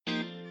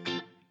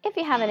If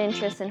you have an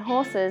interest in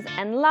horses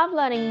and love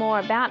learning more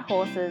about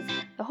horses,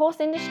 the horse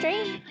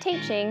industry,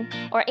 teaching,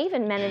 or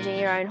even managing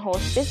your own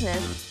horse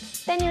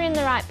business, then you're in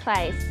the right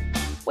place.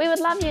 We would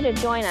love you to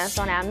join us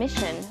on our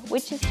mission,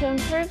 which is to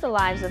improve the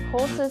lives of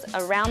horses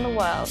around the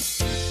world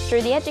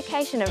through the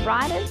education of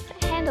riders,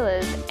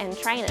 handlers, and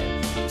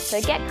trainers.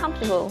 So get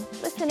comfortable,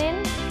 listen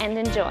in, and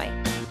enjoy.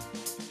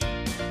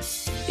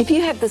 If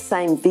you have the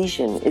same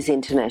vision as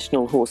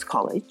International Horse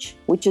College,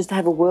 which is to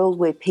have a world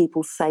where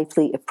people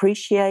safely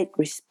appreciate,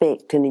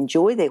 respect and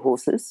enjoy their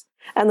horses,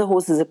 and the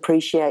horses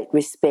appreciate,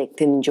 respect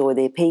and enjoy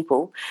their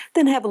people,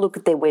 then have a look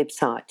at their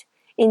website,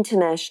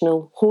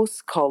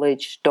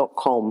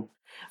 internationalhorsecollege.com,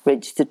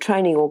 registered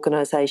training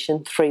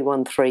organisation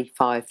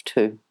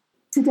 31352.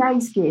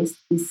 Today's guest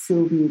is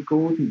Sylvia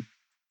Gordon.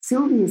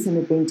 Sylvia is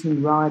an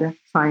eventing rider,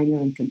 trainer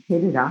and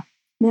competitor.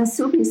 Now,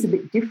 Sylvia's a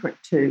bit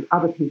different to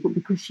other people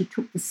because she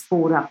took the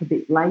sport up a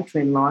bit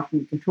later in life,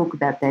 and you can talk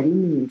about that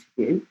in the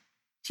interview.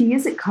 She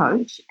is a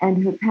coach,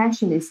 and her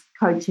passion is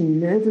coaching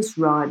nervous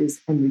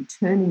riders and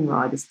returning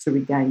riders to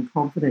regain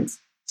confidence.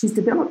 She's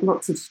developed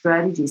lots of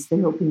strategies for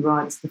helping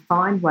riders to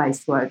find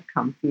ways to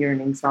overcome fear and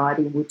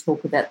anxiety, and we'll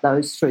talk about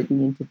those through the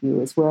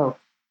interview as well.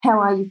 How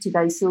are you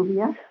today,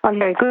 Sylvia? I'm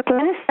very good,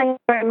 Glenys. Thank you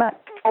very much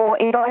for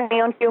inviting me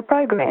onto your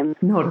program.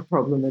 Not a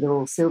problem at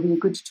all, Sylvia.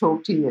 Good to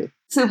talk to you.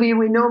 Sylvia,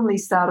 we normally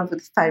start off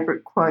with a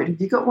favourite quote.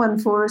 Have you got one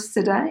for us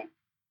today?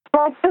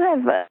 Well, I do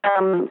have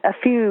a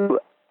few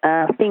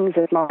things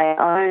of my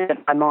own that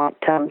I might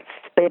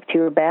speak to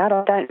you about.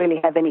 I don't really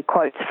have any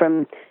quotes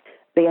from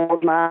the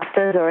old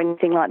masters or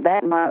anything like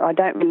that, and I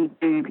don't really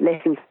do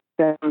lessons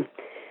from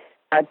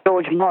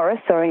George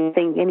Morris or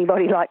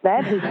anybody like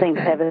that, who seems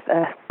to have a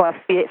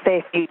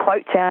fair few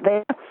quotes out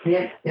there.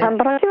 Yeah.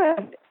 But I do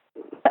have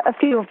a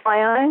few of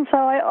my own, so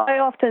I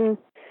often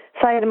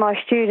say to my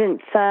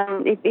students,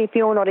 if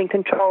you're not in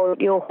control,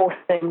 your horse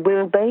then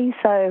will be.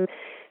 So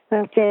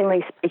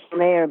generally speaking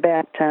there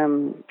about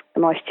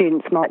my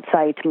students might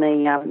say to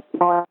me,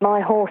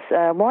 my horse,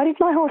 why did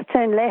my horse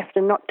turn left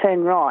and not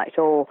turn right?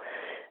 Or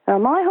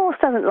my horse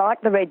doesn't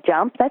like the red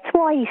jump, that's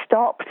why he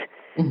stopped.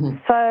 Mm-hmm.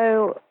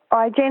 So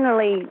I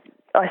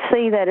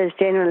see that as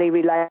generally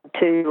related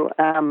to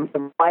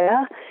the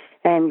rider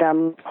and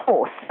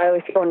horse. So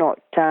if you're not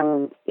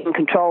in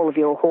control of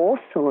your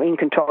horse or in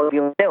control of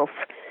yourself,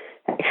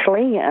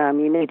 actually,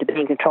 you need to be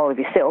in control of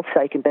yourself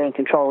so you can be in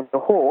control of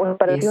your horse.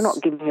 But if you're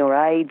not giving your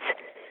aids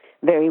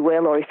very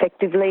well or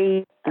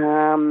effectively,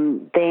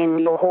 then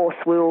your horse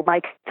will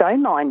make its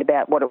own mind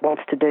about what it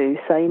wants to do.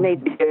 So you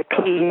need to be very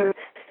clear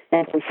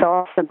and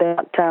concise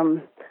about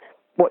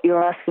what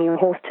you're asking your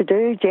horse to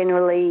do.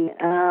 Generally,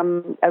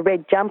 a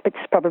red jump,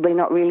 it's probably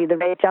not really the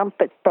red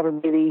jump, it's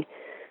probably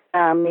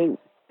the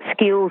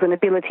skills and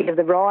ability of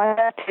the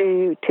rider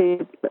to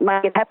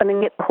make it happen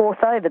and get the horse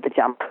over the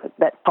jump,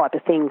 that type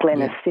of thing,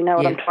 Glenys. You know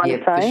what I'm trying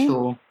to say?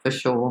 For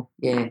sure.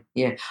 Yeah.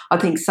 I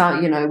think so,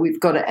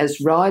 we've got to,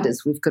 as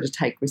riders, we've got to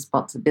take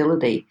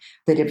responsibility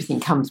that everything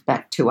comes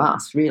back to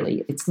us,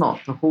 really. It's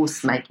not the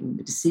horse making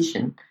the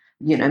decision.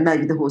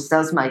 Maybe the horse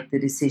does make the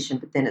decision,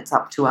 but then it's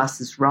up to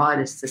us as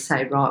riders to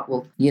say, right,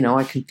 well,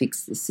 I can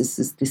fix this.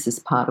 This is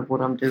part of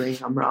what I'm doing.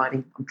 I'm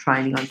riding, I'm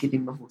training, I'm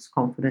giving the horse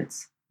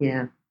confidence.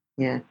 Yeah.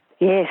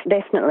 Yes,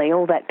 definitely,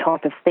 all that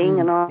type of thing.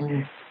 And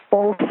I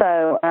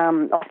also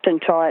often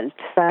try to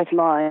say to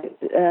my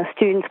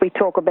students, we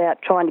talk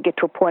about trying to get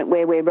to a point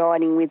where we're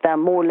riding with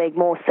more leg,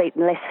 more seat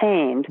and less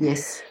hand.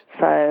 Yes.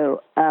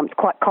 So it's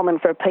quite common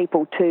for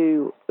people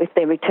to, if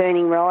they're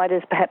returning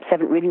riders, perhaps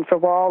haven't ridden for a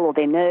while or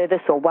they're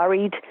nervous or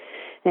worried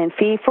and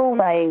fearful,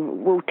 they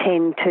will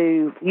tend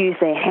to use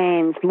their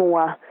hands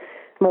more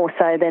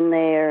so than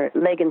their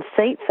leg and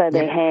seat, so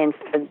their hands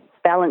for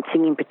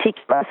balancing in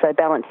particular, so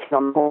balancing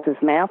on the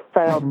horse's mouth.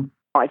 So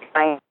my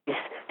training is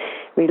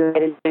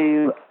related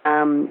to,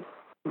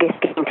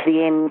 getting to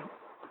the end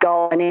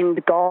goal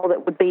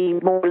that would be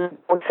more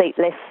seat,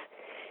 less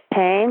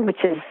hand,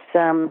 which is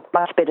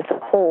much better for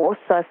the horse.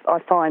 So I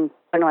find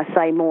when I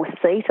say more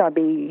seat, I'd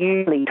be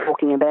usually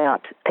talking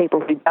about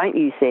people who don't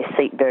use their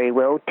seat very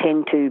well,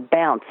 tend to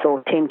bounce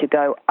or tend to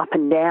go up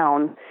and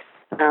down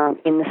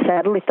in the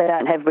saddle if they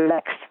don't have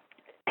relaxed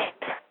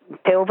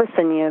pelvis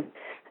and your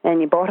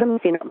bottom.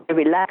 If you're not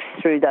relaxed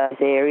through those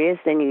areas,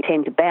 then you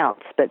tend to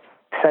bounce. But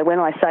so when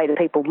I say to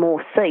people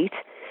more seat,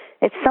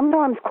 it's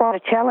sometimes quite a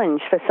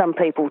challenge for some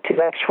people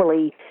to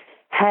actually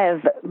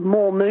have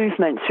more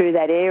movement through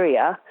that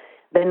area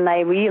than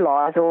they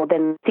realise or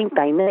than think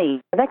they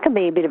need. That can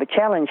be a bit of a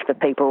challenge for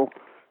people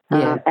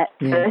at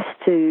first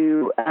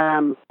to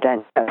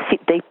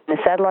sit deep in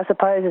the saddle, I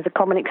suppose, is a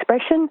common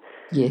expression.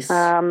 Yes,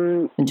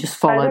 and just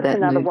follow so that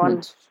another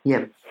movement. One.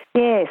 Yep.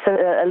 Yeah, so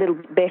a little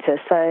bit better.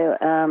 So,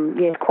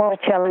 quite a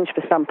challenge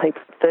for some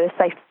people at first.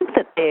 They think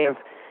that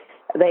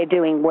they're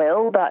doing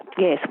well, but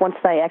yes, once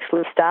they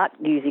actually start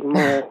using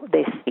more,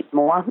 they sit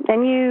more.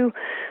 And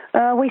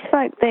we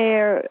spoke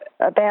there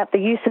about the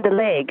use of the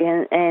leg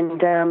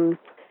and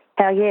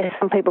how, yes,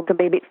 some people can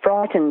be a bit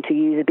frightened to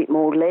use a bit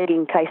more leg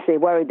in case they're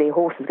worried their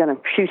horse is going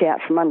to shoot out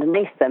from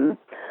underneath them.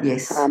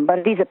 Yes. But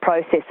it is a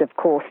process, of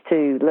course,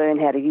 to learn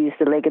how to use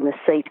the leg and the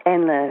seat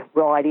and the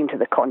ride into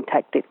the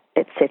contact,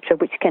 etc.,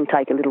 which can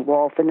take a little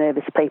while for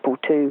nervous people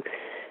to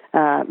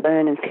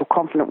learn and feel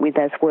confident with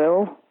as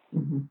well.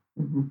 Mm-hmm.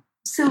 Mm-hmm.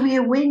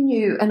 Sylvia,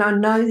 and I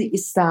know that you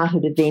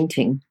started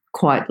eventing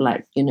quite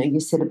late, you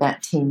said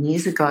about 10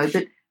 years ago,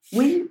 but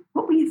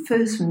what were your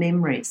first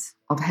memories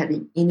of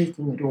having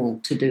anything at all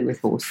to do with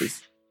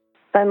horses?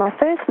 So my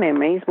first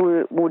memories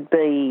would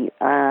be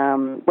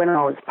when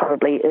I was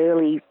probably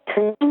early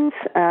teens,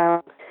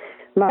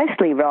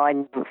 mostly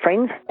riding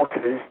friends'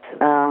 horses,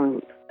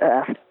 fanging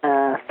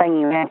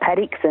around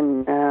paddocks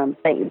and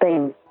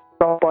being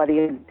rolled by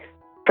the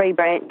tree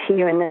branch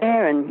here and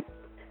there, and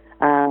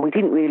we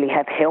didn't really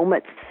have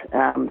helmets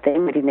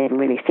then. We didn't even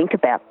really think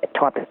about that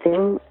type of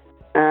thing.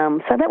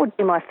 So that would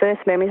be my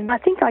first memories. And I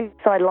think I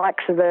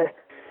liked the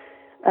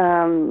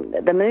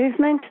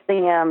movement,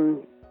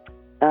 being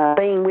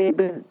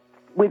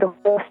with a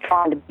horse,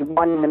 trying to be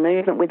one in the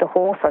movement with a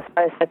horse. I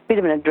suppose a bit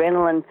of an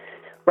adrenaline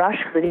rush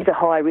because it is a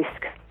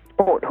high-risk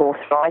sport, horse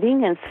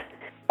riding, and it's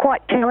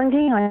quite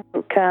challenging. I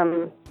think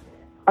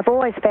I've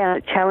always found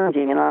it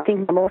challenging, and I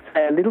think I'm also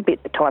a little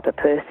bit the type of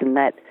person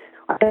that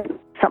I don't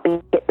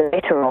something get the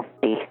better of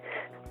me.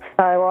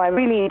 So I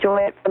really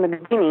enjoyed it from the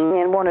beginning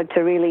and wanted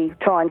to really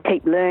try and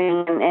keep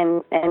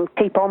learning and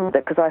keep on with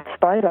it because I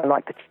suppose I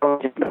like the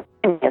challenge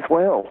as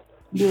well.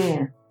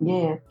 Yeah.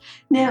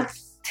 Now,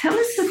 tell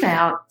us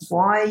about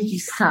why you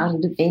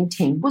started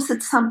eventing. Was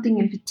it something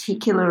in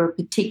particular, a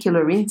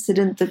particular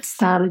incident that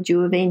started you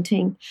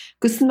eventing?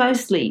 Because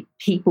mostly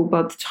people,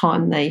 by the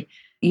time they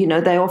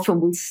often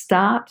will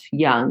start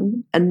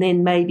young and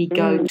then maybe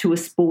go to a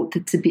sport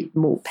that's a bit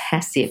more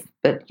passive.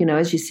 But,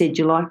 as you said,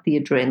 you like the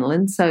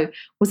adrenaline. So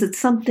was it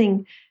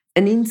an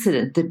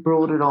incident that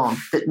brought it on,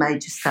 that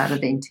made you start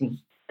eventing?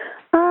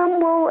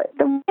 Well,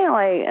 the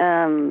way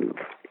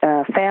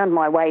I found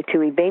my way to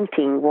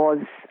eventing was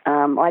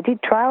I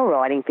did trail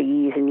riding for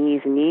years and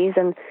years and years,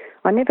 and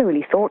I never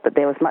really thought that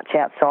there was much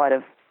outside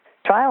of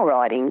trail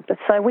riding. But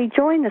so we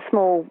joined a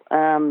small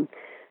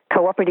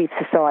cooperative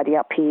society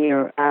up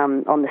here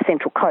on the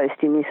Central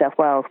Coast in New South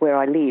Wales where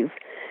I live,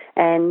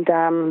 and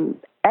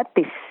at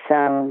this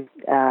farm,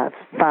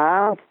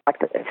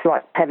 it's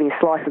like having a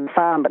slice of the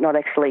farm but not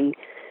actually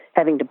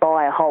having to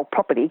buy a whole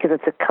property because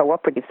it's a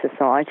cooperative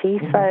society.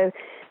 Mm-hmm. So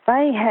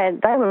they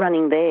were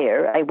running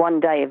there a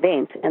one-day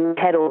event and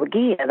they had all the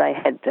gear. They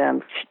had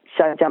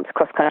show jumps,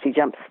 cross-country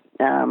jumps,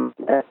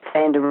 a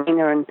sand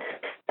arena and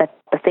that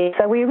thing.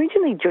 So we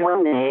originally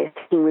joined there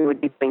thinking we would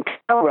be doing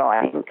trail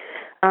riding.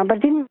 But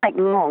it didn't take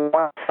long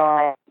once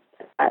our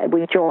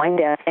family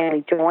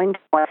joined,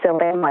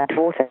 myself and my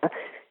daughter,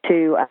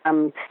 to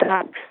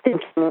start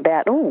thinking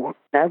about,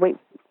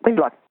 we'd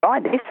like to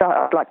ride this,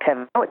 I'd like to have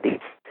a go at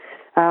this.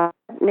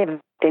 Never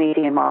did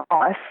anything in my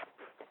life.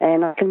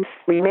 And I can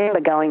remember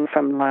going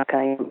from like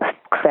a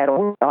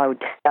saddle, I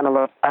would down a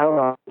lot of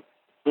trail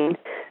riding,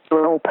 to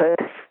an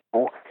all-purpose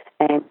saddle.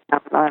 And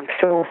I'm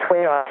sure I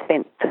swear I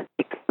spent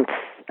 6 months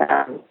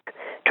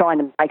trying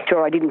to make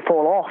sure I didn't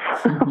fall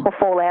off or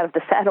fall out of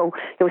the saddle.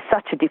 It was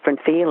such a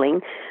different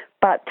feeling.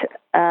 But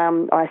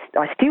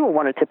I still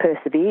wanted to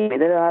persevere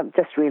with it. I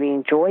just really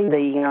enjoy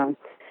the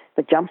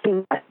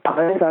jumping, I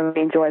suppose. I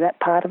really enjoy that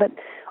part of it.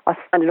 I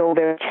find it all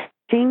very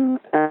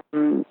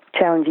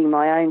challenging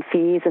my own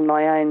fears and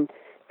my own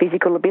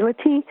physical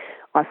ability.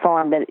 I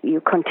find that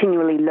you're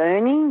continually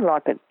learning,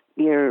 like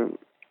you're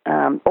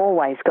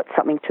always got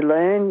something to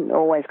learn,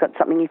 always got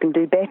something you can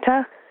do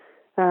better.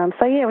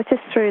 It was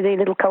just through the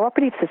little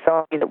cooperative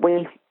society that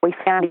we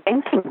found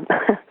eventing.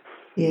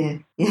 Yeah,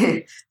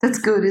 that's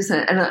good, isn't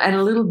it? And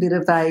a little bit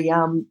of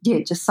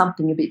just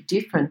something a bit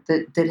different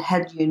that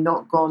had you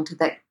not gone to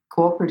that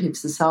cooperative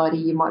society,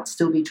 you might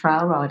still be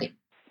trail riding.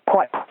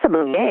 Quite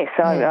possibly, yes.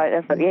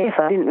 I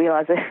didn't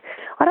realise it.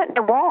 I don't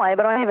know why,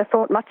 but I never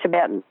thought much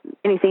about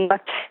anything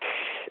much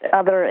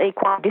other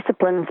equine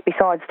disciplines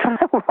besides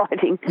trail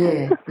riding.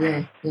 Yeah.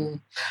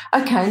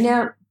 Okay,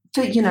 now,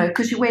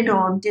 because you went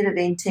on, did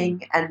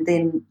eventing, and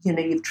then,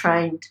 you've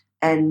trained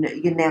and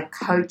you're now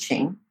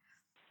coaching.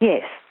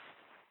 Yes.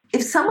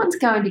 If someone's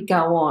going to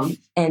go on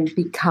and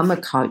become a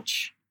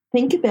coach,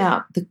 think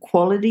about the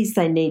qualities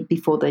they need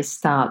before they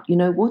start.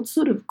 What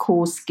sort of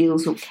core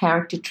skills or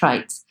character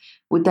traits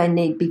would they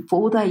need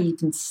before they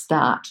even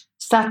start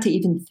to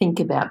even think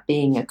about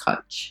being a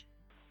coach?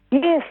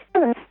 Yes,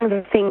 I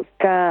think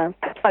I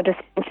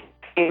just mentioned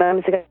a few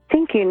moments ago, I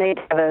think you need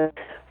to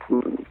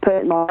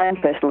have my own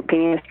personal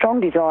opinion, a strong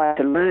desire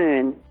to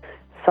learn.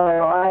 So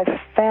I've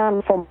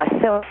found for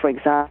myself, for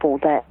example,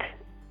 that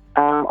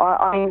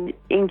I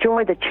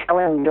enjoy the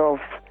challenge of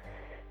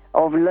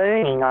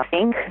learning, I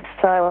think.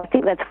 So I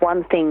think that's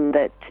one thing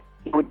that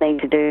you would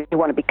need to do if you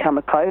want to become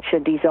a coach, a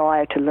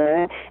desire to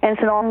learn. And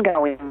it's an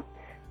ongoing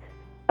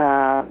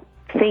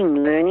thing,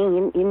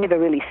 learning. You never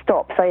really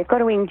stop. So you've got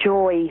to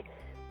enjoy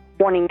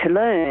wanting to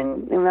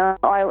learn.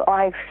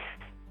 I've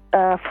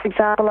for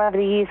example, over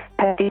the years,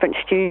 had different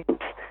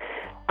students.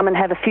 come and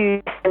have a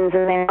few lessons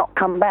and then not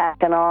come back,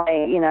 and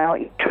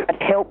I try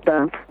to help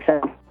them,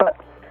 but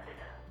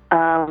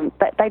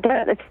they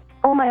don't. It's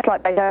almost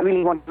like they don't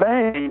really want to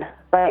learn.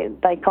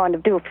 They kind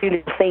of do a few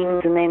little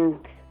things and then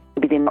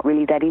maybe they're not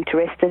really that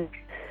interested,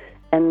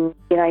 and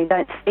you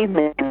don't see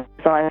them.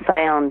 So I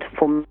found,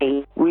 for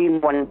me, really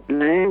wanting to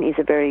learn is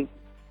a very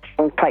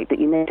strong trait that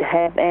you need to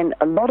have, and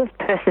a lot of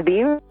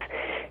perseverance,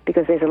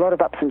 because there's a lot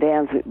of ups and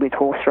downs with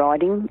horse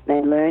riding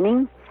and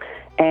learning,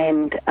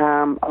 and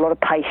a lot of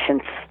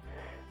patience.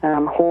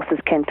 Horses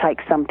can take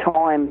some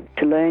time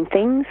to learn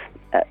things.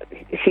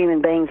 Human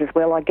beings as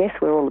well, I guess.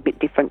 We're all a bit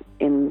different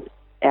in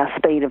our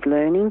speed of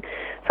learning.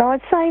 So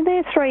I'd say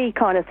there's three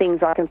kind of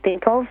things I can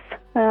think of.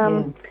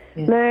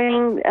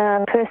 Learning,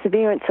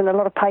 perseverance, and a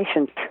lot of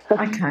patience.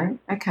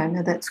 Okay,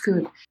 no, that's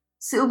good.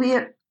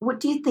 Sylvia, what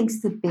do you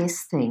think's the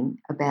best thing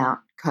about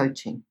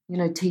coaching?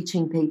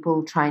 Teaching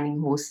people,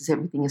 training horses,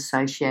 everything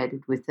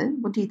associated with it.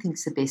 What do you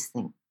think's the best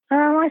thing?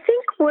 I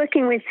think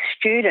working with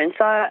students,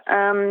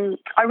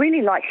 I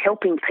really like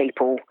helping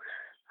people,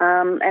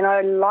 and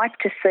I like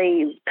to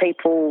see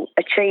people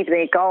achieve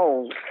their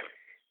goals.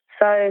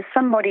 So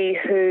somebody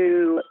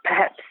who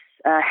perhaps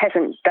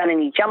hasn't done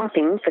any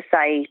jumping for,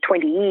 say,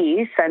 20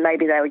 years, so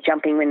maybe they were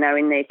jumping when they were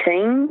in their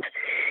teens,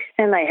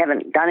 and they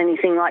haven't done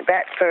anything like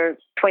that for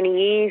 20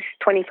 years,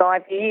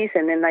 25 years,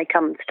 and then they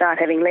come start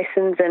having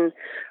lessons and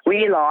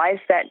realise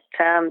that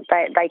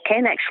they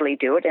can actually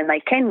do it and they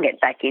can get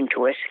back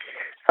into it.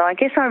 So I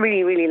guess I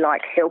really, really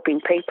like helping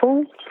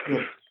people.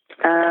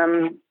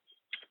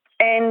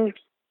 And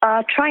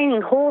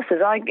training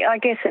horses, I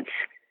guess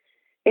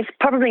it's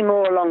probably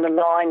more along the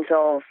lines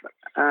of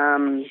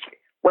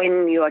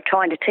when you are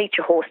trying to teach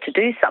a horse to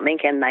do something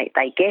and they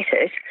get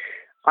it,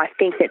 I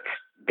think it's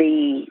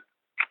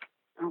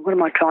what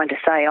am I trying to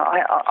say?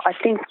 I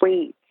think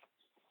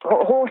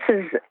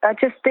horses are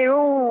they're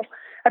all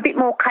a bit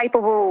more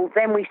capable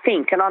than we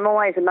think, and I'm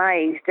always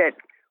amazed at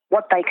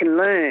what they can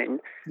learn.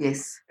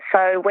 Yes.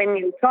 So when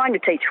you're trying to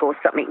teach horse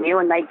something new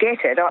and they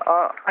get it,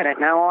 I don't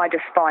know, I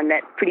just find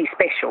that pretty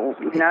special.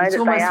 It's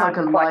almost like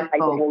a light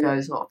bulb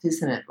goes off,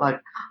 isn't it? Like,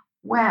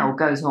 wow,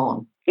 goes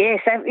on.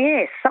 Yes,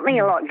 something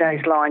along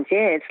those lines.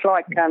 Yeah, it's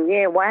like,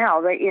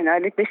 wow,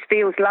 this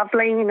feels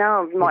lovely.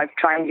 I might have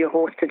trained your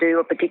horse to do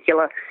a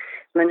particular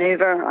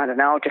manoeuvre. I don't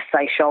know, I'll just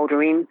say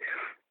shoulder in.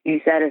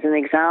 Use that as an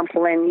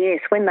example. And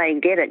yes, when they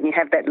get it and you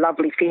have that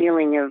lovely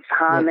feeling of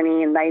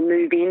harmony and they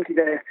move into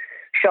the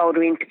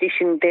shoulder in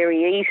position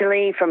very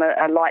easily from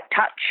a light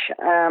touch,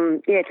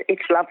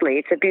 it's lovely.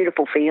 It's a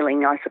beautiful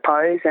feeling, I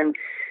suppose, and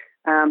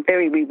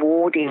very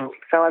rewarding.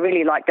 So I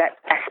really like that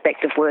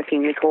aspect of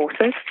working with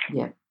horses.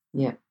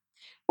 Yeah.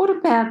 What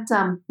about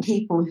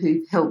people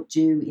who've helped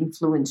you,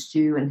 influenced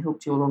you and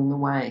helped you along the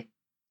way?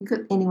 You got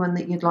anyone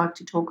that you'd like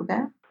to talk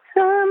about?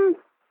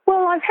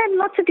 Well, I've had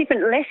lots of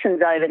different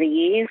lessons over the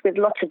years with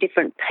lots of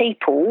different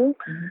people,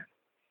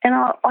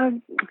 and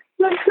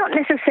it's not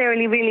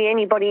necessarily really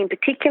anybody in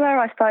particular.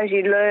 I suppose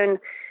you learn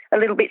a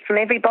little bit from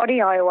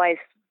everybody. I always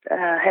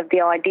have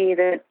the idea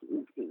that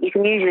you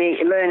can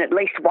usually learn at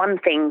least one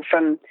thing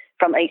from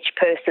each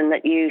person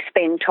that you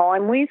spend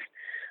time with.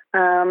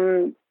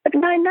 But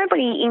no,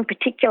 nobody in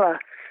particular.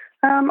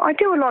 I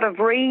do a lot of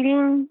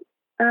reading.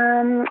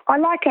 I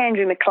like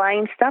Andrew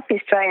McLean's stuff, the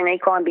Australian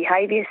Equine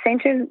Behaviour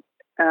Centre.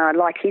 I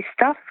like his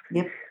stuff.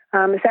 Yep.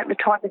 Is that the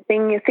type of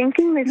thing you're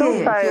thinking? There's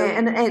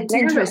and it's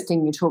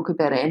interesting you talk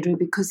about Andrew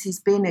because he's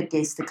been a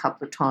guest a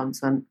couple of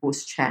times on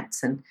Horse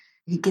Chats and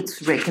he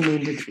gets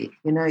recommended a bit.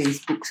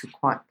 His books are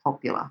quite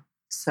popular.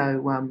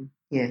 So,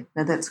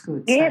 that's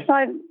good. Yes,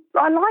 I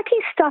like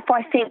his stuff,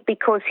 I think,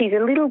 because he's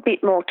a little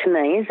bit more, to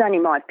me, it's only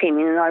my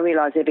opinion, and I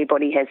realise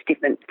everybody has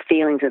different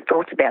feelings and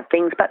thoughts about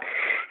things, but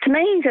to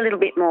me he's a little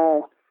bit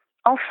more,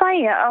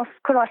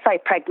 could I say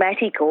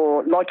pragmatic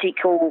or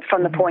logical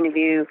from the point of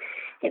view.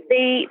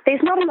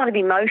 There's not a lot of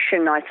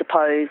emotion, I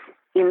suppose,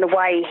 in the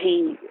way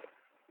he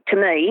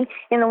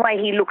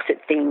looks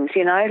at things,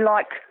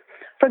 like,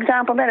 for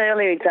example, that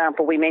earlier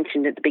example we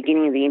mentioned at the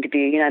beginning of the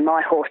interview,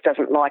 my horse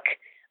doesn't like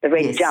the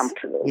red jump.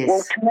 Yes.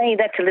 Well, to me,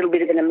 that's a little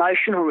bit of an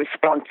emotional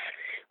response,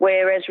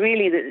 whereas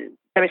really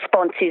the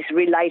response is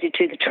related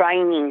to the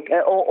training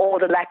or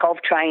the lack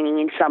of training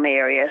in some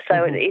area. So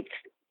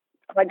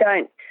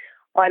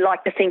I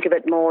like to think of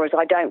it more as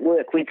I don't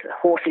work with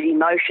horses'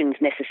 emotions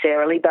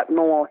necessarily, but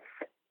more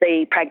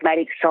the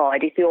pragmatic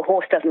side. If your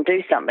horse doesn't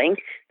do something,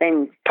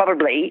 then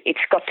probably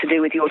it's got to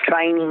do with your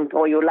training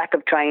or your lack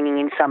of training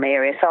in some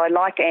area. So I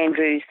like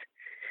Andrew's.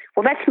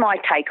 Well, that's my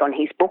take on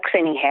his books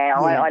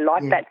anyhow. I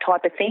like that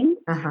type of thing.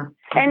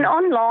 And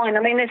online,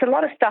 there's a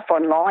lot of stuff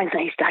online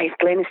these days,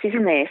 Glenys,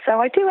 isn't there? So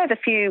I do have a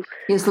few.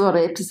 There's a lot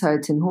of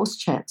episodes in Horse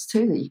Chats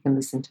too that you can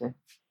listen to.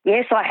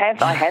 Yes, I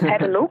have. I have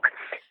had a look.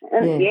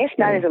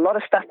 There's a lot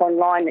of stuff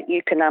online that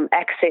you can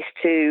access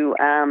to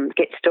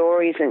get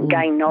stories and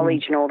gain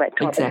knowledge and all that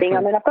type of thing.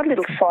 I've got a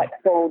little site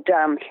called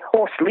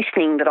Horse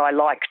Listening that I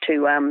like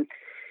to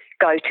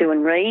go to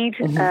and read.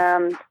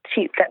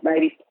 That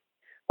lady,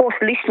 Horse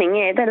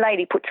Listening, the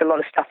lady puts a lot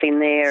of stuff in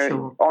there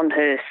on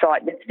her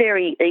site that's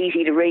very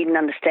easy to read and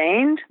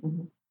understand.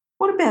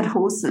 What about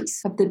horses?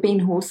 Have there been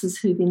horses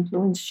who've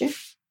influenced you?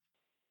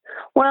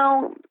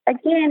 Well,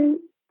 again,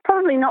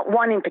 probably not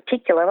one in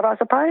particular, but I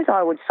suppose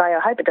I would say, I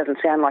hope it doesn't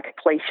sound like a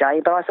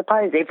cliche, but I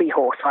suppose every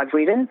horse I've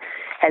ridden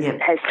has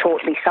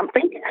taught me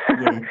something,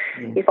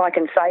 if I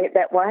can say it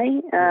that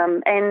way.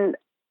 And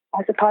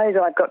I suppose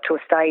I've got to a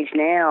stage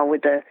now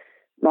with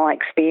my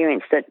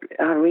experience that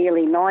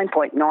really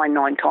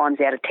 9.99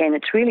 times out of 10,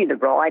 it's really the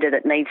rider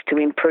that needs to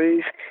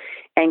improve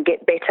and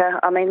get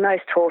better. I mean,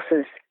 most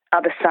horses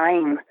are the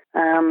same.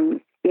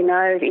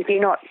 If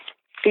you're not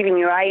giving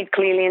your aid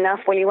clearly enough,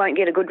 well, you won't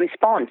get a good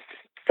response,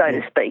 so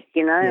to speak,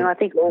 And I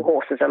think all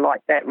horses are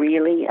like that,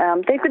 really.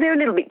 They're a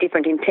little bit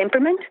different in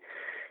temperament,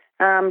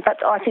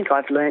 but I think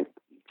I've learnt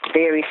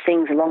various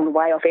things along the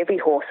way off every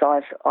horse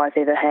I've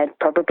ever had,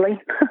 probably.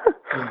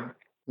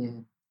 Yeah.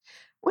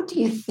 What do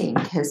you think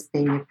has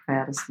been your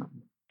proudest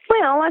moment?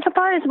 Well, I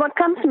suppose what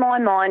comes to my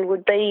mind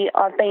would be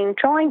I've been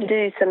trying to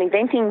do some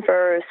eventing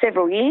for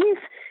several years,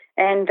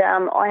 and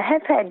I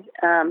have had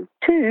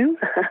two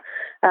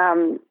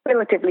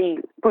relatively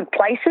good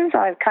places.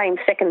 I came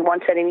second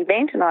once at an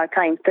event, and I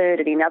came third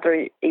at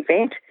another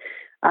event.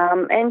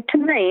 And to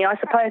me, I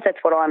suppose that's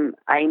what I'm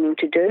aiming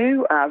to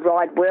do,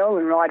 ride well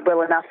and ride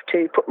well enough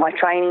to put my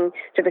training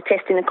to the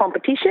test in a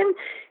competition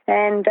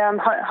and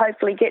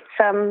hopefully get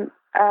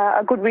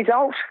a good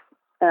result.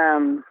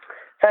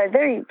 So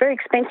very, very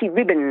expensive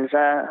ribbons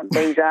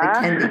these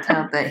are. They can be,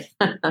 can't they?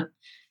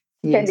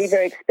 Can be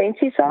very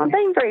expensive. So I'm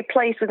being very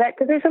pleased with that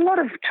because there's a lot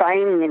of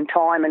training and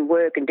time and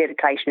work and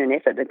dedication and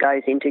effort that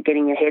goes into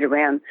getting your head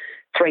around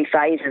three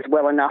phases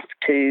well enough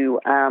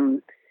to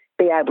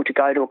be able to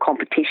go to a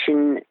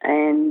competition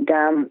and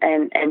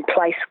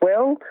place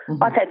well.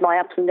 Mm-hmm. I've had my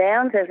ups and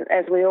downs,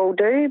 as we all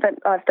do, but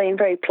I've been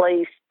very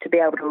pleased to be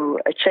able to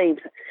achieve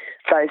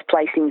those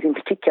placings in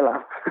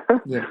particular.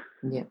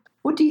 Yeah.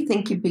 What do you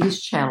think your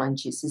biggest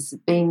challenge is? Has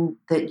it been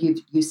that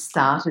you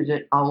started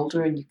it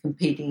older and you're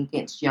competing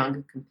against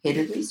younger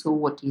competitors, or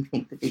what do you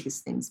think the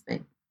biggest thing's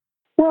been?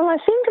 Well, I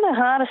think the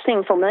hardest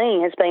thing for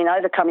me has been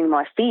overcoming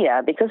my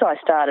fear because I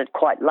started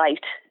quite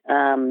late.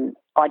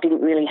 I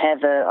didn't really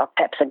have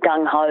perhaps a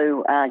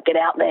gung-ho, get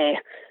out there,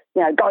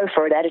 go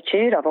for it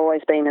attitude. I've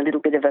always been a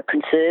little bit of a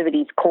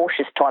conservative,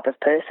 cautious type of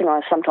person.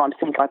 I sometimes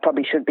think I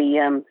probably should be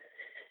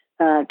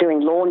doing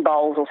lawn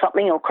bowls or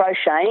something, or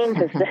crocheting,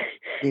 because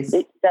yes.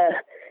 It's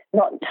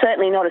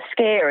certainly not as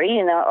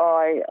scary.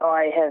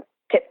 I have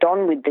kept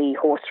on with the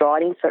horse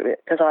riding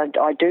because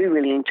I do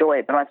really enjoy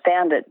it, but I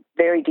found it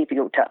very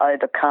difficult to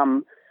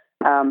overcome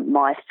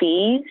my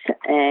fears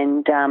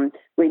and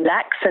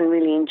relax and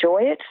really enjoy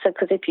it. So,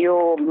 because if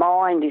your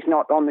mind is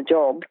not on the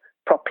job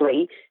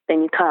properly,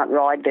 then you can't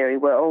ride very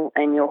well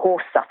and your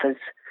horse suffers.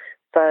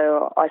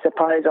 So I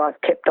suppose I've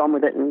kept on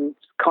with it and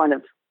kind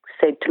of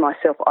said to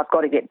myself, I've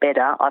got to get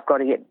better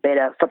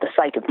for the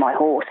sake of my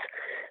horse,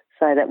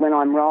 so that when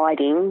I'm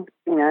riding,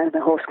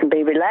 the horse can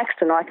be relaxed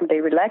and I can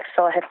be relaxed.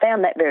 So I have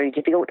found that very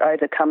difficult,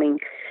 overcoming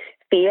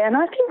fear. And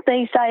I think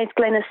these days,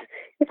 Glenys,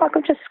 if I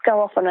could just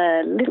go off on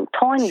a little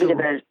tiny bit of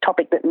a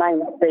topic that may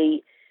not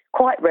be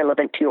quite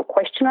relevant to your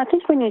question. I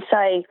think when you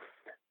say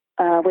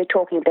we're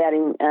talking about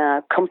in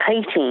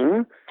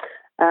competing,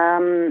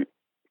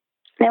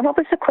 now, what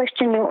was the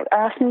question you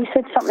asked me? You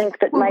said something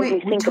that made me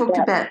think about... We talked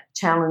about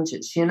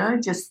challenges,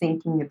 just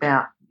thinking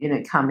about,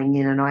 coming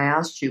in, and I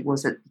asked you,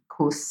 was it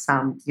because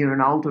you're an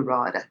older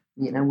rider,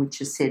 which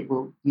you said,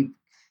 well,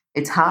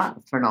 it's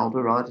hard for an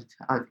older rider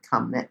to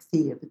overcome that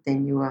fear, but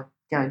then you were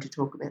going to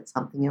talk about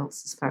something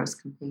else as far as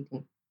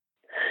competing.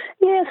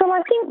 Yeah, so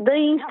I think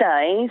these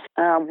days,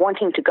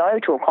 wanting to go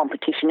to a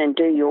competition and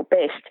do your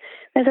best,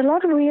 there's a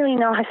lot of really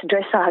nice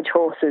dressage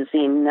horses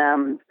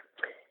in...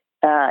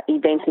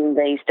 eventing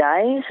these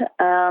days,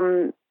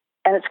 and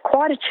it's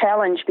quite a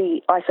challenge.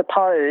 I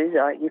suppose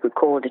you could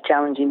call it a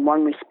challenge in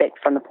one respect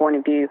from the point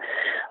of view.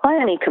 I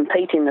only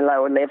compete in the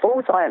lower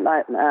levels.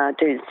 I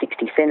do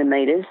 60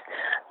 centimetres,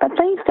 but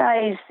these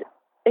days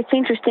it's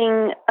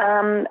interesting.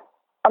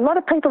 A lot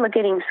of people are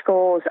getting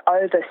scores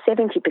over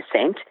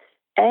 70%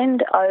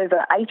 and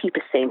over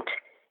 80%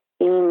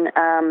 in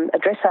their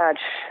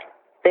dressage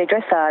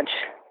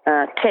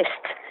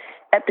test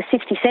at the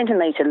 60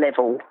 centimetre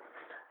level.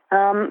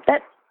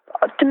 That,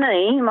 to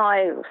me,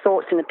 my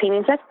thoughts and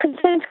opinions, that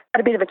presents quite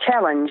a bit of a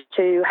challenge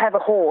to have a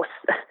horse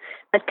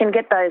that can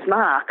get those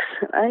marks.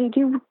 Do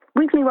you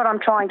with me what I'm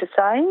trying to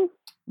say?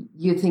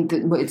 You think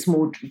that it's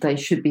more, they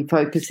should be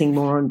focusing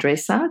more on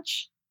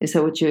dressage? Is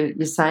that what you're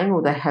saying,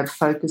 or they have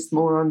focused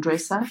more on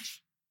dressage?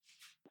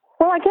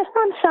 Well, I guess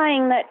I'm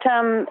saying that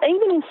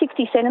even in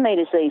 60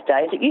 centimetres these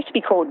days, it used to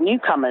be called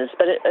newcomers,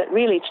 but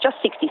really it's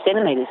just 60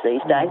 centimetres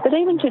these days. But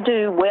even to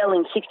do well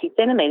in 60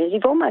 centimetres,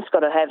 you've almost got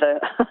to have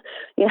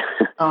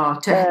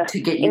to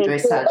get your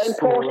dressage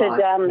score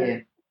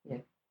right.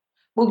 Yeah.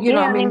 Well,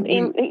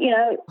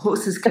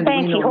 horses can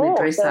win on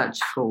their dressage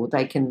score.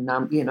 They can,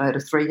 at a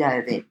 3-day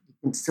event, you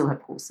can still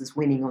have horses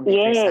winning on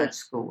their dressage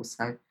score.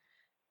 So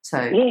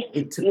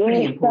it's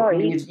pretty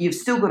important. You've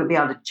still got to be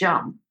able to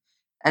jump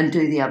and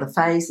do the other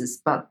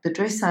phases, but the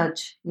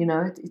dressage,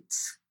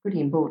 it's pretty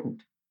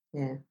important,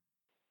 yeah.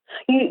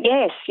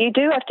 Yes, you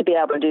do have to be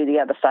able to do the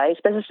other phase,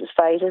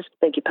 phases,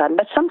 beg your pardon.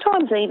 But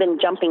sometimes even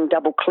jumping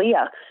double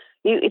clear,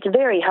 it's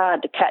very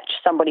hard to catch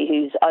somebody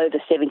who's over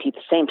 70%,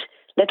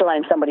 let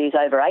alone somebody who's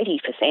over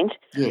 80%.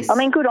 Yes. I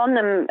mean, good on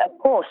them, of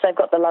course. They've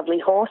got the lovely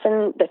horse,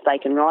 and if they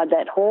can ride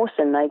that horse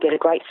and they get a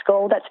great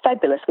score, that's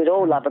fabulous. We'd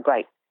all love a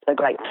great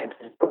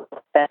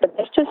but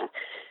it's just,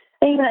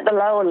 even at the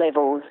lower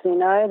levels, you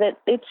know, that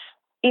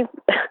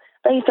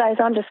these days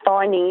I'm just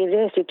finding,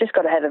 yes, you've just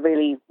got to have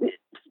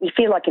you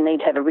feel like you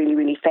need to have a really,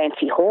 really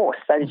fancy horse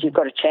so that you've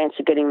got a chance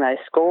of getting those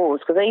scores.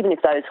 Because even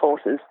if those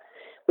horses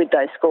with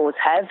those scores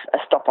have a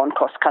stop on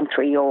cross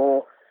country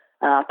or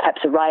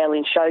perhaps a rail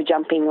in show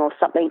jumping or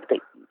something,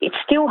 it's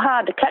still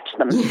hard to catch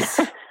them, yes.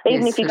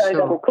 even if you go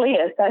double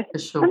clear.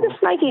 So I'm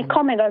just making a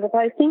comment over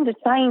those things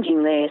are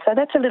changing there. So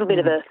that's a little bit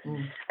of a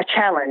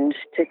challenge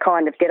to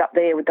kind of get up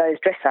there with those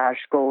dressage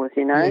scores,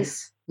 you know.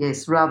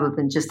 Yes, rather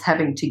than just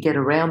having to get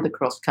around the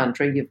cross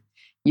country,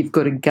 you've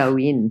got to go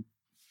in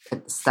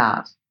at the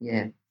start.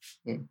 Yeah.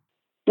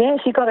 Yes,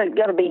 you've got to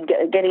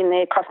get in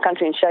there, cross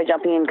country and show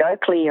jumping and go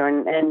clear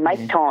and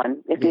make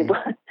time if you've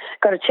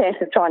got a chance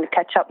of trying to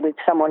catch up with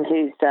someone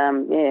who's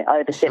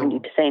over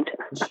 70%.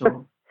 For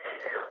sure.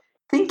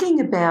 Thinking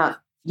about,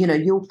 you know,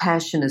 your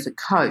passion as a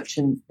coach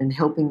and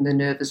helping the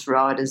nervous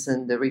riders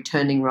and the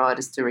returning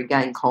riders to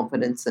regain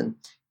confidence and,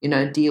 you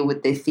know, deal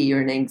with their fear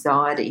and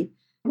anxiety,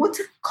 what's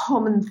a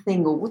common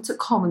thing or what's a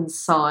common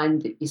sign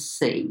that you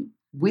see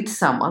with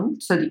someone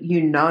so that you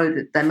know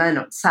that they may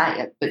not say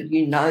it, but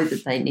you know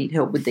that they need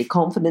help with their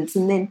confidence?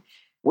 And then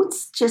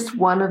what's just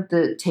one of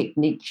the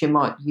techniques you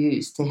might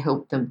use to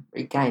help them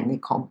regain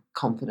their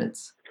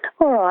confidence?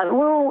 All right.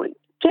 Well,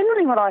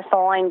 generally what I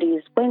find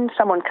is when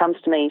someone comes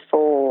to me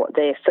for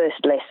their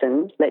first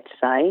lesson, let's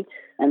say,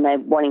 and they're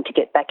wanting to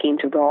get back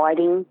into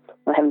riding,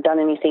 or haven't done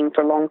anything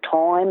for a long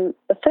time,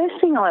 the first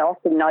thing I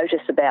often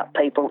notice about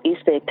people is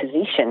their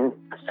position.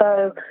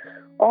 So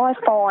I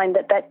find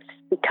that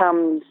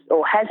becomes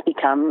or has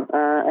become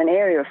an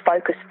area of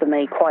focus for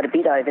me quite a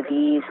bit over the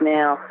years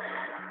now.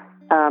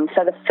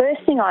 So the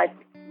first thing I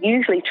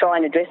usually try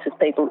and address with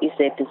people is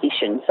their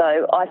position.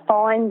 So I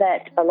find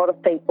that a lot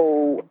of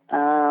people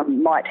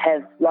might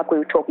have, like we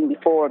were talking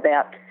before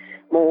about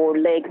more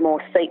leg,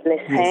 more seat,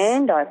 less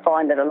hand. I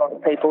find that a lot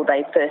of people,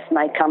 they first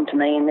may come to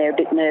me and they're a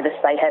bit nervous.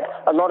 They have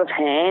a lot of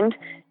hand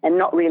and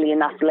not really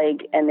enough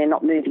leg, and they're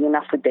not moving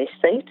enough with their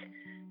seat.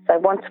 So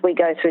once we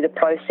go through the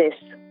process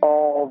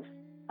of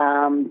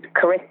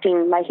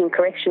making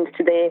corrections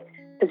to their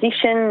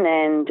position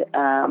and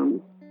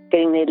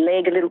getting their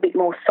leg a little bit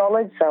more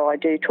solid, so I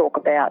do talk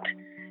about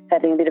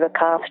having a bit of a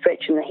calf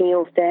stretch and the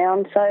heels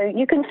down. So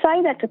you can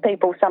say that to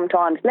people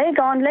sometimes, leg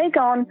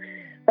on,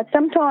 but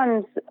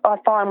sometimes I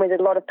find with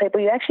a lot of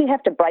people you actually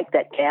have to break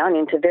that down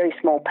into very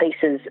small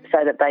pieces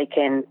so that they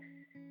can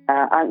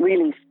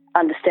really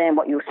understand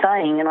what you're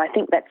saying. And I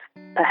think that's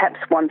perhaps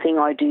one thing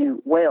I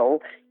do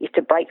well is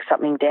to break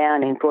something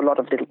down into a lot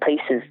of little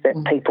pieces that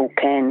people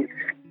can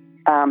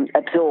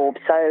absorb.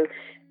 So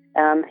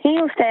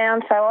heels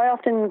down, so I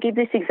often give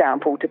this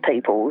example to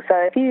people. So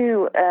if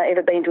you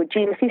ever been to a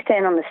gym, if you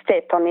stand on the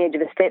edge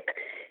of a step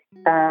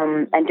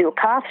and do a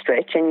calf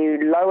stretch and you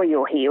lower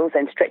your heels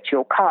and stretch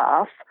your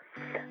calf,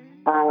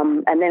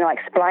 and then I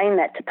explain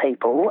that to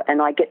people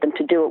and I get them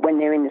to do it when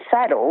they're in the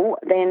saddle,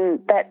 then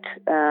that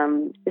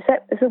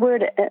is the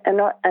word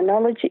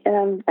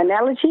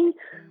analogy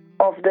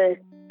of the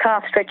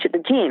calf stretch at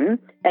the gym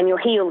and your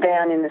heel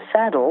down in the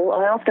saddle.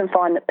 I often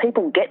find that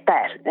people get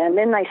that and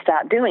then they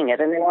start doing it,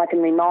 and then I can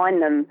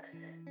remind them,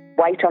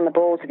 weight on the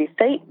balls of your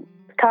feet,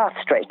 calf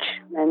stretch,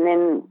 and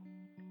then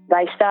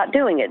they start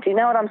doing it. Do you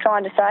know what I'm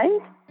trying to say?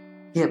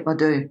 Yep, I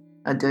do.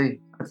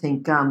 I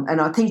think,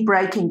 and I think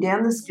breaking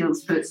down the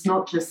skills, but it's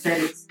not just that.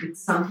 It's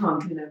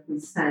sometimes, you know, we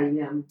say,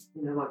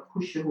 like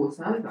push your horse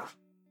over.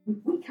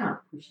 We can't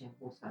push our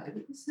horse over.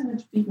 It's so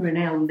much bigger in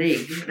our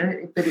leg, you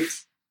know. But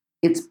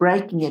it's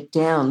breaking it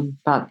down.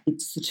 But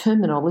it's the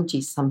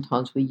terminology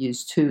sometimes we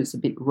use too is a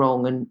bit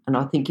wrong. And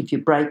I think if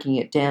you're breaking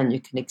it down, you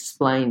can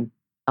explain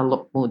a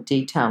lot more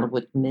detail of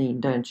what you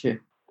mean, don't you?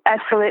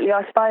 Absolutely.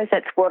 I suppose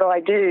that's what I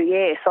do.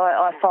 Yes,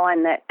 I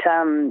find that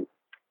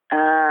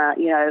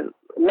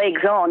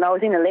legs on. I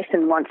was in a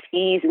lesson once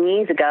years and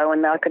years ago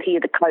and I could hear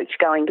the coach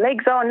going,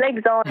 legs on,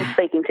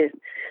 speaking to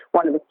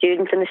one of the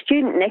students, and the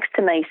student next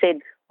to me said,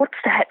 what's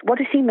that? What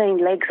does he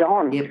mean, legs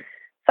on? Yep.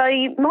 So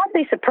you might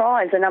be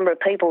surprised the number of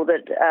people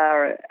that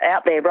are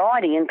out there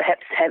riding and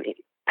perhaps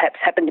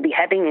happen to be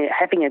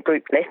having a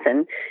group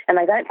lesson and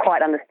they don't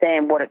quite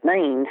understand what it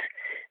means.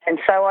 And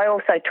so I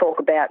also talk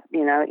about,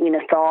 inner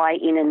thigh,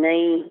 inner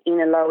knee,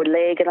 inner lower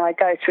leg, and I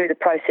go through the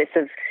process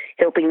of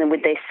helping them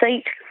with their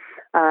seat,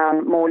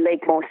 more leg,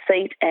 more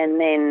seat, and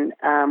then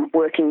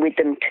working with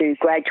them to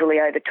gradually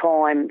over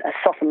time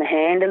soften the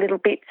hand a little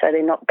bit so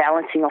they're not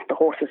balancing off the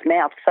horse's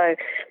mouth. So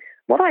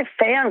what I've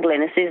found,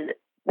 Glenys, is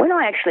when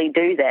I actually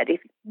do that,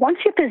 once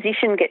your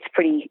position gets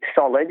pretty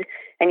solid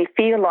and you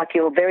feel like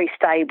you're very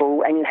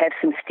stable and you have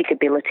some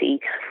stickability,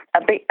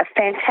 a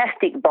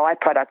fantastic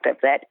byproduct of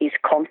that is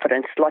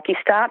confidence. Like you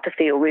start to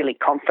feel really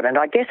confident.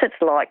 I guess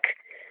it's like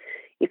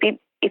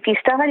if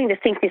you're starting to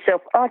think to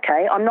yourself,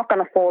 okay, I'm not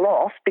going to fall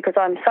off because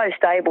I'm so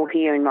stable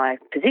here in my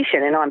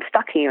position and I'm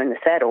stuck here in the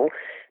saddle,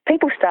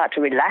 people start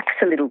to relax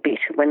a little bit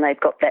when they've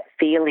got that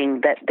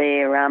feeling that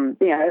they're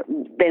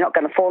not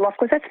going to fall off,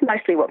 because that's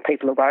mostly what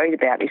people are worried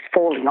about, is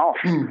falling off.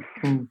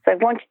 So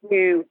once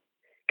you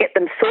get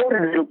them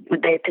sorted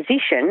with their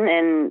position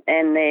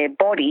and their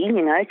body,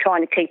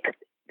 trying to keep,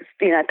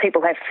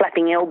 people have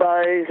flapping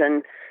elbows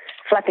and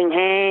flapping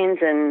hands,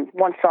 and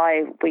once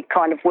we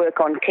kind of work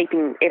on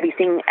keeping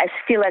everything as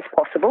still as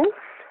possible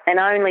and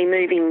only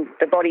moving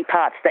the body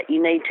parts that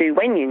you need to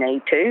when you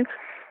need to,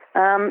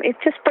 it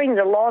just brings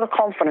a lot of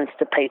confidence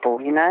to people.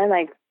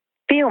 They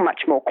feel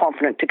much more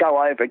confident to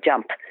go over a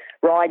jump,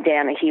 ride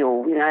down a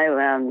hill,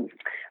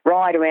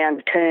 ride around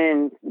a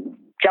turn,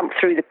 jump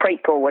through the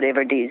creek or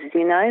whatever it is,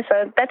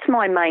 So that's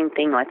my main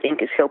thing, I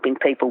think, is helping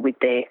people with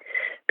their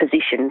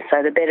position.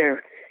 So the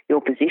better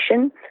your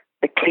position,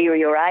 the clearer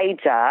your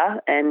aids are,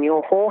 and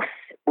your horse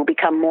will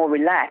become more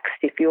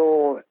relaxed if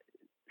you're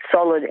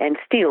solid and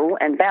still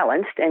and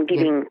balanced and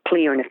giving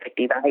clear and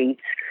effective aids.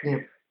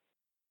 Yeah.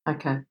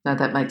 Okay. No,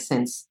 that makes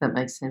sense.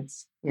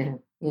 Yeah.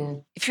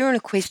 If you're an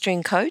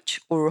equestrian coach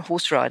or a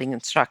horse riding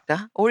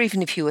instructor, or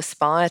even if you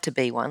aspire to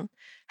be one,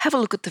 have a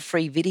look at the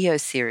free video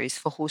series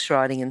for horse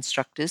riding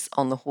instructors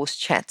on the Horse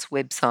Chats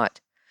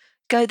website.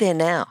 Go there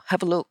now.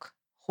 Have a look.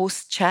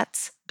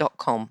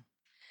 horsechats.com.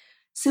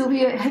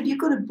 Sylvia, have you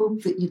got a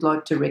book that you'd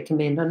like to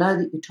recommend? I know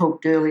that you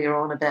talked earlier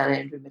on about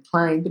Andrew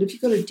McLean, but have you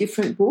got a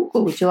different book,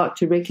 or would you like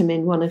to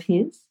recommend one of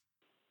his?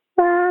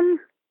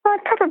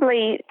 I'd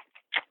probably...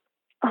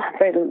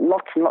 I've read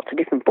lots and lots of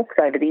different books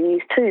over the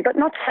years too, but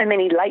not so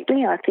many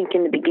lately. I think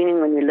in the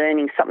beginning when you're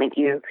learning something,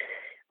 you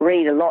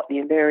read a lot.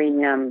 You're very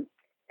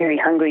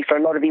hungry for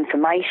a lot of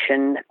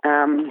information.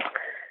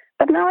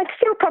 But no, I'd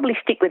still probably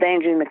stick with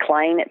Andrew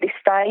McLean at this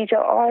stage.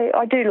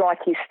 I do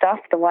like his stuff,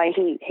 the way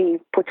he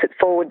puts it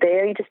forward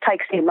there. He just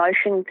takes the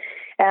emotion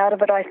out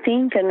of it, I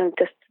think, and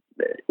just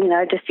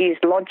use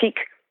logic.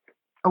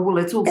 Oh, well,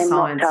 it's all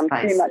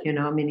science-based,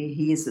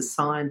 he is a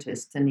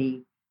scientist and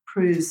he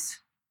proves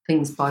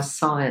things by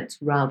science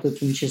rather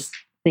than just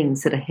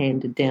things that are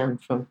handed down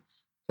from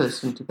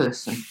person to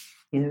person.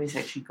 He's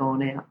actually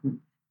gone out and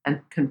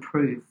can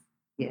prove,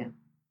 Yes,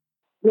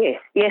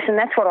 and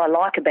that's what I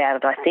like about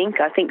it, I think.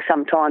 I think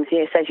sometimes,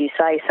 yes, as you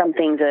say, some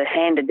things are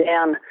handed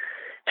down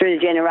through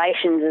the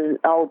generations as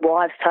old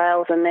wives'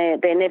 tales and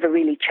they're never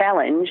really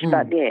challenged.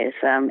 But, yes,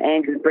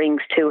 Andrew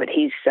brings to it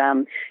his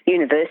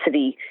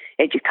university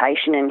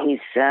education and his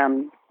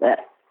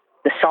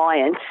the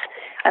science.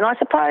 And I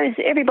suppose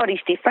everybody's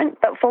different,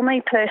 but for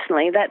me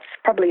personally, that's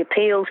probably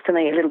appeals to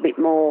me a little bit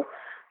more,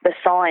 the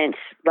science,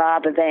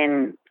 rather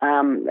than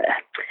an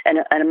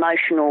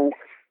emotional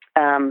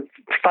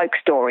folk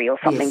story or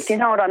something. Yes. Do you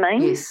know what I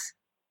mean? Yes.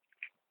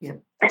 Yeah,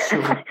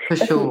 for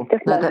sure.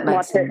 Just that my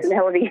makes sense.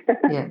 personality.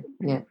 Yeah.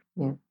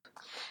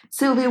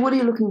 Sylvia, what are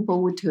you looking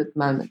forward to at the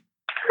moment?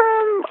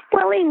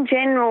 Well, in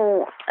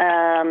general,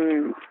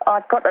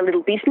 I've got a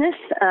little business.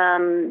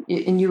 And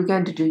you were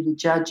going to do your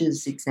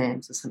judges'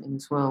 exams or something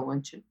as well,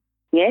 weren't you?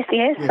 Yes.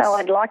 So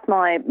I'd like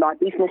my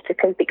business to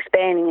keep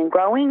expanding and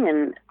growing,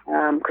 and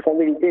because I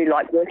really do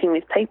like working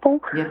with people.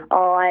 Yeah.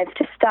 I've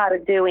just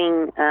started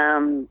doing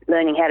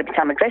learning how to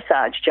become a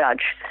dressage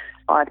judge.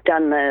 I've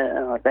done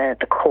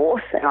the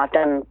course, and I've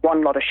done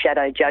one lot of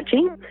shadow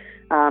judging.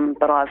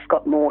 But I've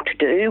got more to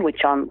do,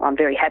 which I'm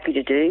very happy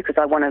to do, because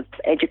I want to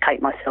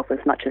educate myself as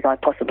much as I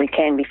possibly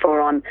can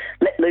before I'm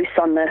let loose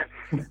on the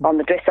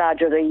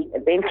dressage or the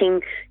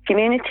eventing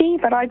community.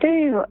 But I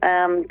do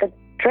the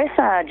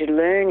dressage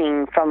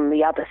learning from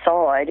the other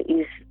side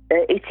is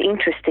it's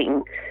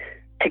interesting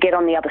to get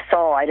on the other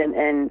side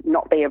and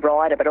not be a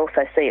rider, but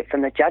also see it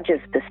from the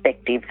judge's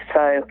perspective.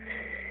 So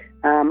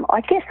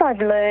I guess I've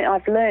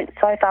learnt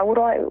so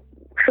far.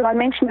 Should I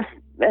mention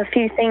a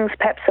few things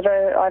perhaps that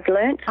I've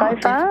learnt so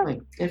far?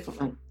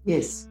 Definitely,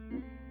 yes.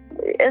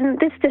 And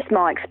this is just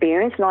my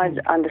experience, and I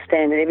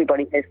understand that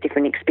everybody has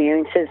different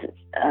experiences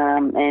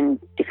and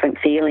different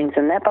feelings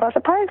and that, but I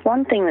suppose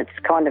one thing that's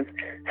kind of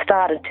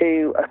started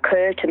to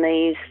occur to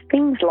me is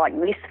things like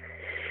this.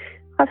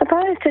 I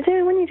suppose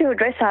when you do a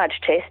dressage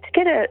test, to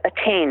get a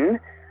 10,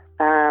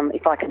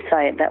 if I can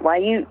say it that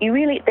way, you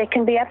really, there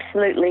can be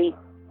absolutely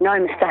no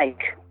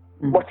mistake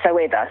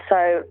whatsoever.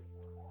 So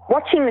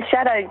watching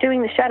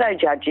doing the shadow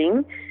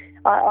judging,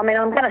 I mean,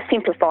 I'm going to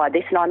simplify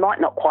this and I might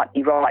not quite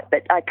be right,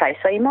 but okay,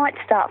 so you might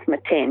start from a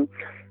 10.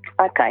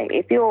 Okay,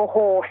 if your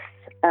horse,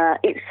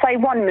 say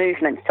one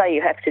movement, say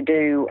you have to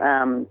do,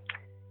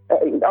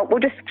 we'll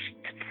just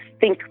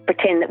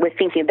pretend that we're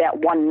thinking about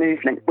one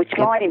movement, which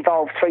might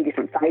involve 3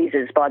 different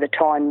phases by the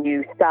time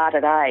you start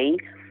at A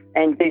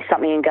and do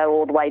something and go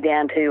all the way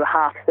down to a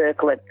half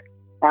circle at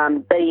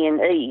B and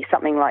E,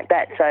 something like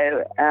that.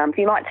 So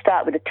you might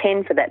start with a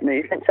 10 for that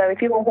movement. So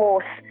if your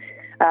horse,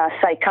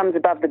 say, comes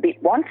above the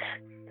bit once,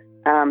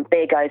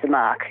 there goes a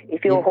mark.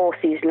 If your horse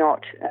is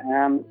not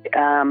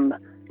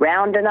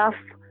round enough,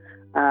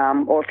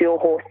 or if your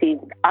horse is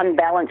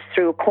unbalanced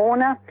through a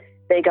corner,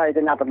 there goes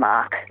another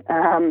mark.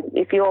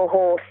 If your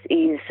horse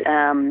is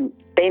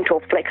bent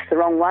or flexed the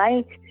wrong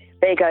way,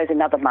 there goes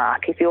another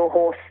mark. If your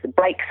horse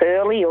breaks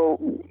early or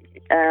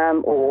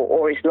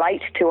is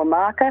late to a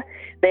marker,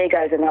 there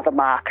goes another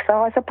mark.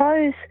 So I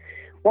suppose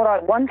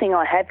one thing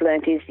I have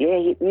learnt is,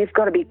 you've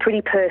got to be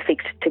pretty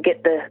perfect to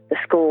get the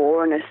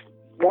score, and if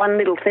one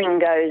little thing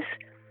goes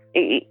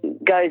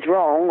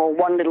wrong or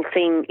one little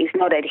thing is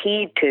not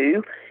adhered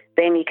to,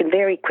 then you can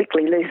very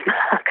quickly lose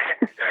marks.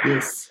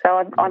 Yes.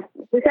 So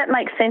does that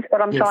make sense, what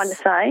I'm trying to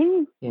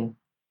say? Yeah.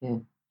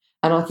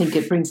 And I think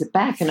it brings it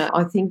back. And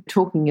I think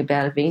talking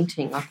about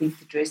eventing, I think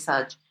the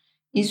dressage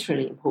is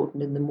really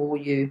important. And the more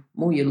you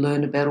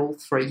learn about all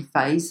three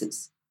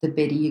phases, the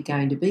better you're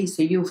going to be.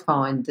 So you'll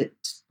find that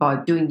by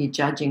doing your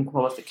judging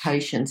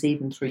qualifications,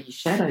 even through your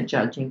shadow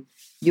judging,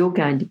 you're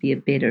going to be a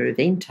better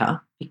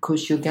eventer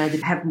because you're going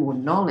to have more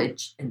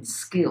knowledge and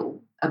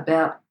skill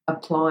about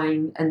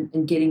applying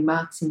and getting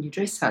marks in your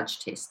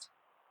dressage test.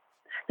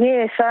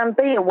 Yes,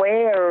 be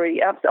aware.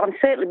 I'm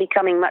certainly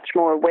becoming much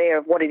more aware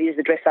of what it is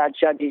the dressage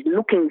judge is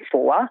looking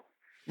for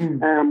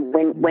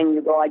when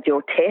you ride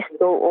your test,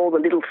 all the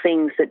little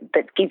things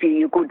that give you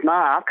your good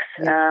marks.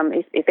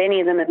 Yep. If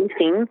any of them are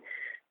missing,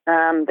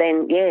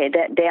 then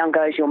that down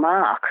goes your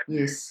mark.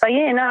 Yes. So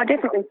I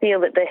definitely feel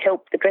that the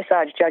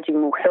dressage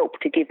judging will help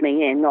to give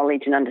me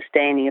knowledge and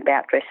understanding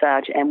about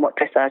dressage and what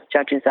dressage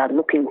judges are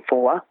looking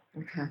for.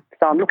 Okay.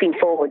 So I'm looking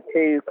forward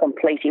to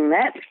completing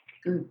that.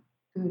 Good.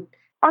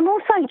 I'm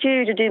also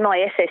due to do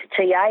my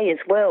SSTA as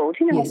well.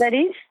 Do you know what that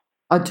is?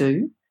 I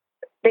do.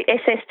 The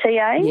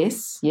SSTA?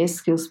 Yes,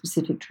 Skill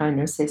Specific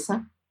Trainer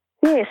Assessor.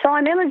 Yeah, so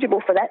I'm eligible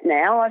for that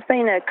now. I've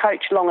been a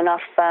coach long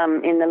enough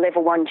in the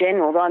Level 1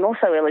 General that I'm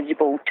also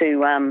eligible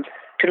to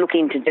look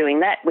into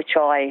doing that, which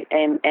I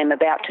am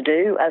about to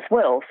do as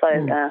well.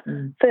 So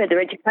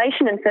further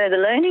education and further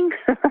learning.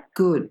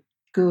 Good.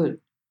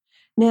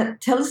 Now,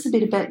 tell us a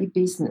bit about your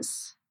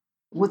business.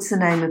 What's the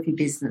name of your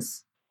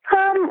business?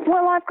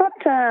 Well, I've got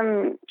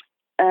a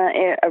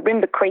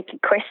Rimba Creek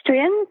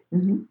Equestrian.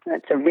 Mm-hmm.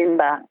 It's a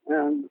Rimba.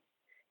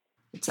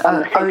 It's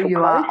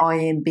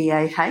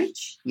OURIMBAH,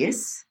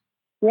 yes.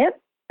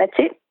 Yep, that's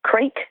it.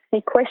 Creek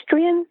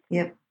Equestrian.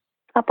 Yep.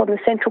 Up on the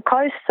Central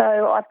Coast.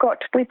 So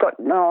we've got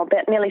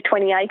about nearly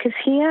 20 acres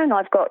here, and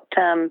I've got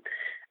a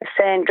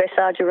sand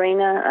dressage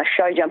arena, a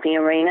show jumping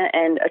arena,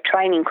 and a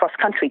training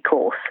cross-country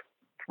course.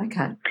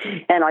 Okay.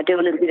 And I do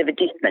a little bit of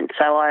agistment.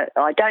 So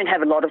I don't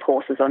have a lot of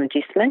horses on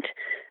agistment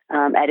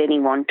at any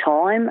one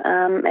time.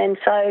 And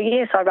so,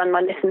 yes, I run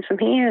my lessons from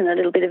here and a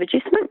little bit of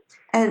agistment.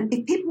 And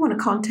if people want to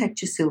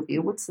contact you,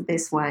 Sylvia, what's the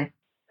best way?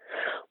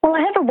 Well,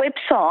 I have a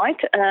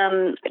website,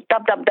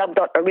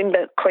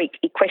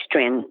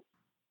 www.arimbacreekequestrian.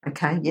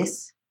 Okay,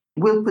 yes.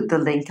 We'll put the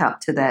link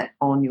up to that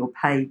on your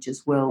page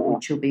as well,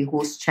 which will be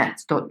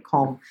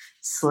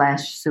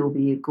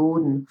horsechats.com/Sylvia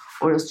Gordon,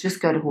 or else just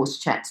go to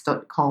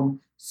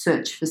horsechats.com,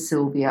 search for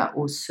Sylvia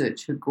or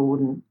search for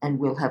Gordon, and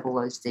we'll have all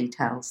those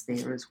details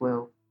there as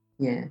well.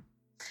 Yeah.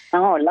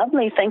 Oh,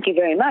 lovely. Thank you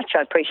very much.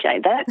 I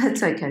appreciate that.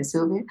 That's okay,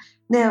 Sylvia.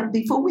 Now,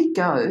 before we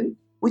go,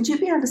 would you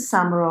be able to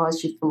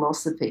summarise your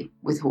philosophy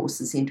with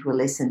horses into a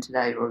lesson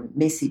today or a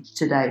message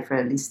today for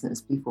our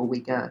listeners before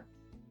we go?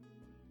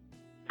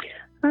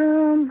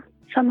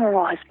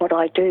 Summarise what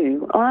I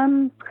do.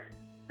 I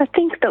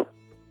think that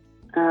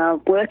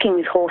working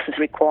with horses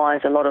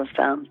requires a lot of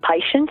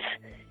patience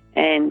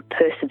and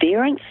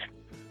perseverance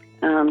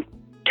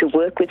to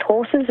work with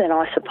horses, and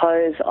I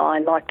suppose I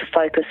like to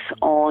focus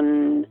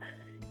on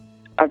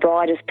a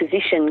rider's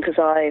position because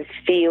I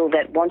feel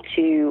that once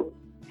you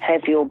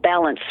have your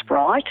balance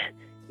right,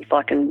 if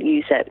I can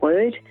use that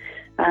word,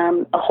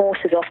 a horse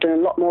is often a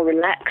lot more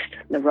relaxed.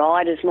 The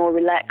rider's more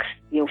relaxed.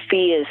 Your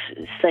fears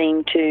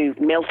seem to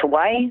melt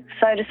away,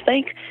 so to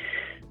speak.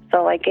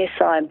 So I guess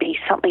I'd be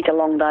something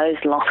along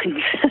those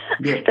lines.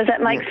 Yep, does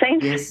that make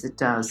sense? Yes, it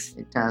does.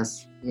 It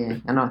does, yeah.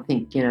 And I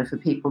think, for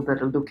people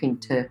that are looking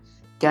to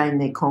gain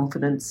their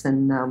confidence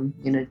and,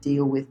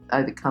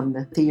 overcome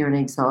the fear and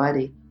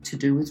anxiety to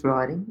do with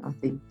riding, I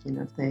think,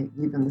 if they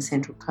live on the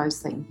Central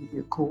Coast, they can give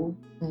you a call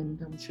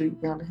and I'm sure you'll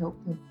be able to help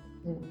them.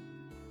 Yeah.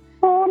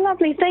 Oh,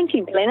 lovely. Thank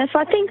you, Glenys.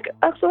 I think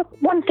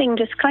one thing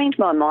just came to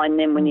my mind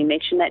then when you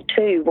mentioned that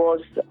too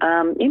was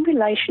in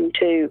relation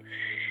to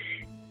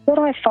what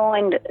I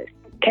find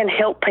can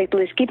help people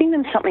is giving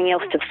them something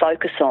else to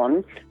focus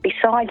on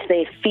besides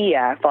their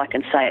fear, if I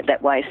can say it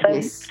that way. So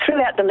yes.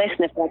 Throughout the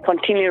lesson, if I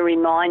continually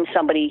remind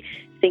somebody,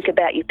 think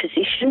about your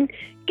position,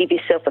 give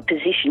yourself a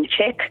position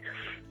check,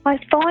 I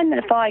find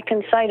that if I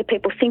can say to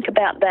people, think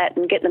about that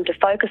and get them to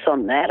focus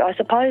on that, I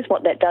suppose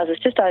what that does is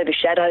just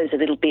overshadows a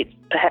little bit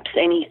perhaps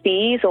any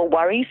fears or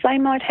worries they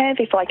might have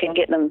if I can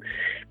get them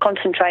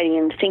concentrating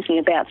and thinking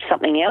about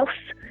something else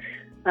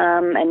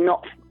and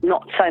not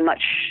so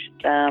much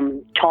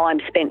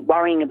time spent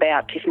worrying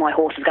about if my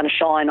horse is going to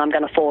shy and I'm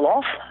going to fall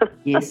off.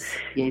 Yes.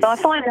 So I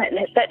find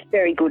that's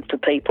very good for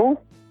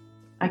people.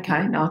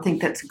 Okay, no, I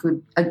think that's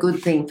a good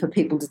thing for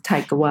people to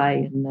take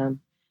away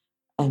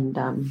and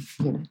turn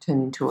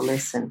into a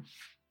lesson.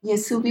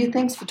 Yes, Sylvia,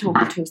 thanks for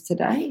talking to us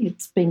today.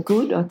 It's been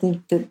good. I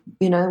think that,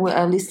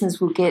 our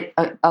listeners will get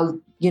a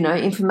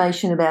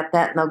information about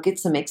that, and they'll get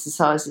some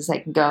exercises they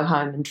can go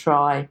home and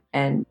try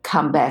and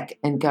come back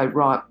and go,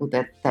 right, well,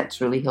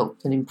 that's really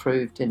helped and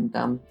improved and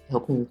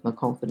helping with my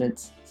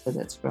confidence. So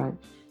that's great.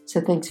 So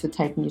thanks for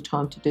taking your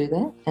time to do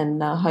that,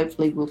 and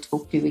hopefully we'll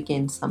talk to you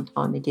again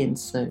sometime again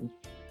soon.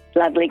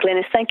 Lovely,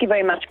 Glenys. Thank you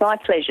very much. My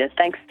pleasure.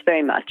 Thanks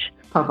very much.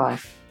 Bye-bye.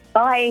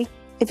 Bye.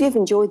 If you've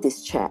enjoyed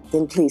this chat,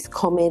 then please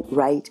comment,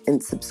 rate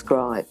and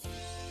subscribe.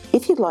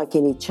 If you'd like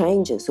any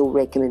changes or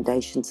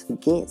recommendations for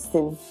guests,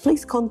 then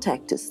please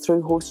contact us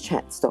through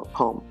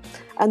horsechats.com.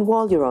 And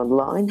while you're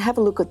online, have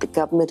a look at the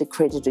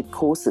government-accredited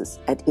courses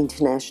at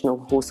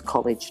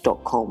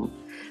internationalhorsecollege.com.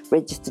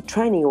 Registered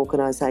Training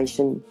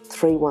Organisation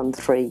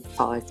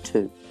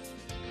 31352.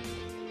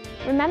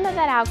 Remember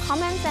that our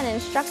comments and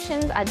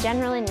instructions are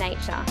general in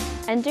nature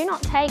and do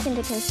not take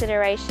into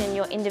consideration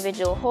your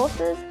individual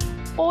horses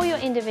or your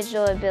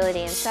individual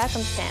ability and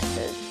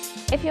circumstances.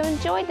 If you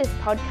enjoyed this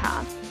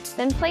podcast,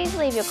 then please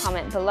leave your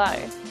comment below.